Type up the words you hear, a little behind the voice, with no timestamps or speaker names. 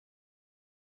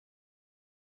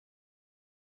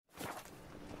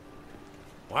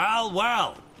Well,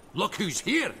 well, look who's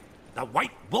here. The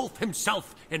White Wolf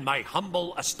himself in my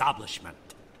humble establishment.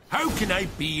 How can I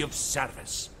be of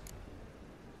service?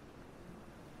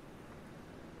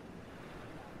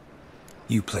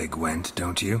 You play Gwent,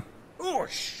 don't you? Oh,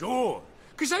 sure.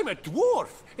 'Cause I'm a dwarf.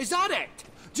 Is that it?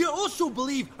 Do you also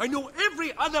believe I know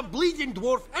every other bleeding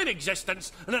dwarf in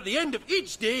existence, and at the end of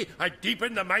each day, I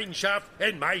deepen the mine shaft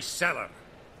in my cellar?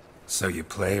 So you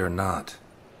play or not?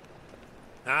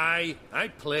 Aye, I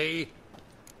play.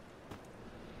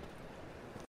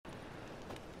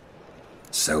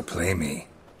 So play me.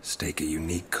 Stake a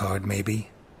unique card, maybe?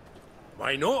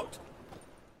 Why not?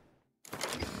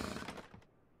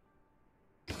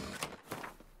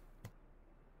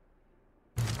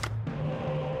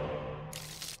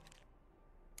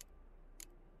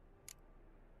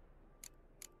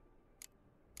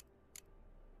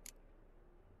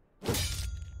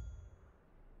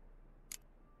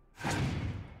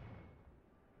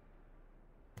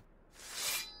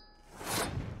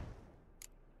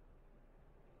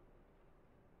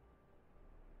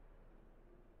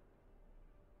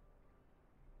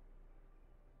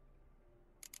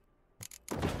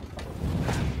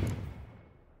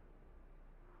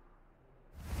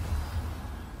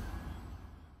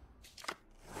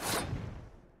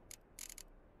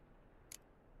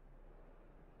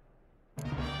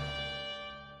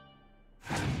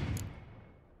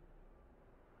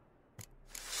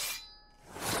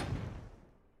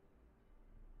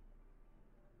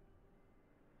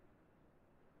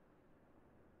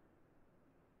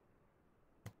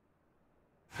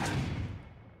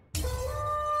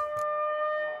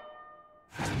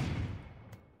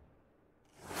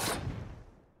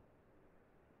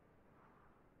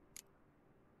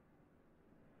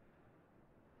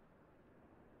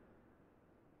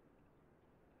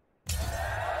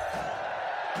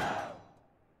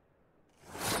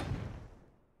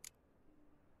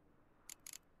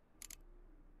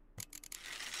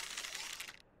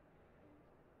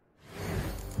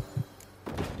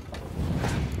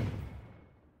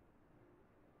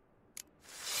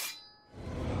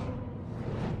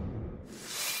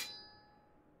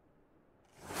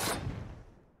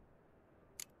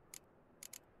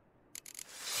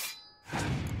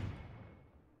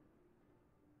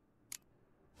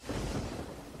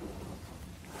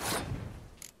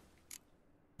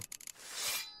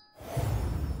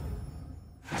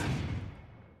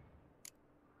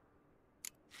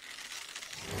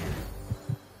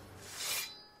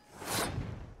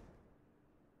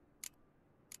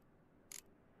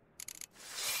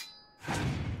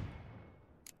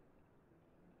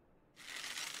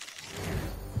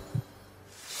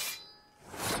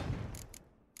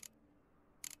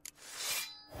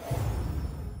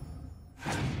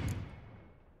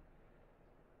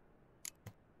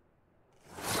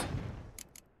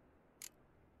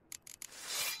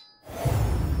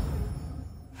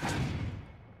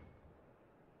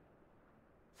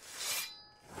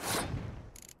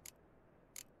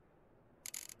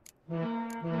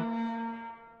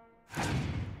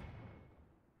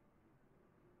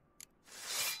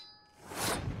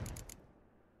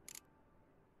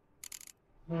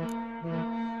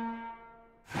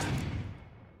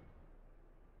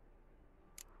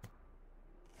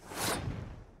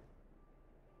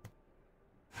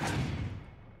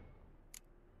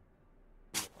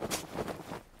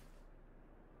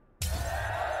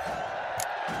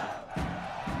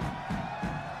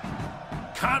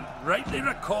 Can't rightly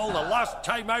recall the last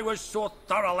time I was so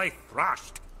thoroughly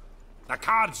thrashed. The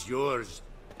card's yours.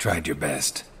 Tried your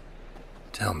best.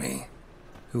 Tell me,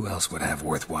 who else would have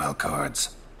worthwhile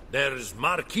cards? There's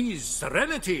Marquise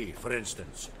Serenity, for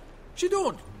instance. She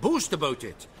don't boast about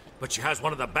it, but she has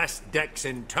one of the best decks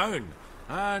in town,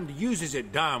 and uses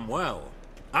it damn well.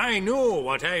 I know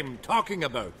what I'm talking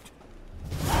about.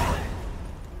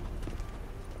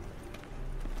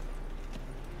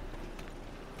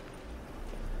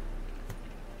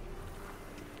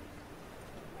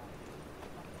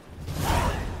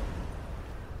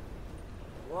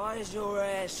 Why is your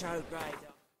hair so grey?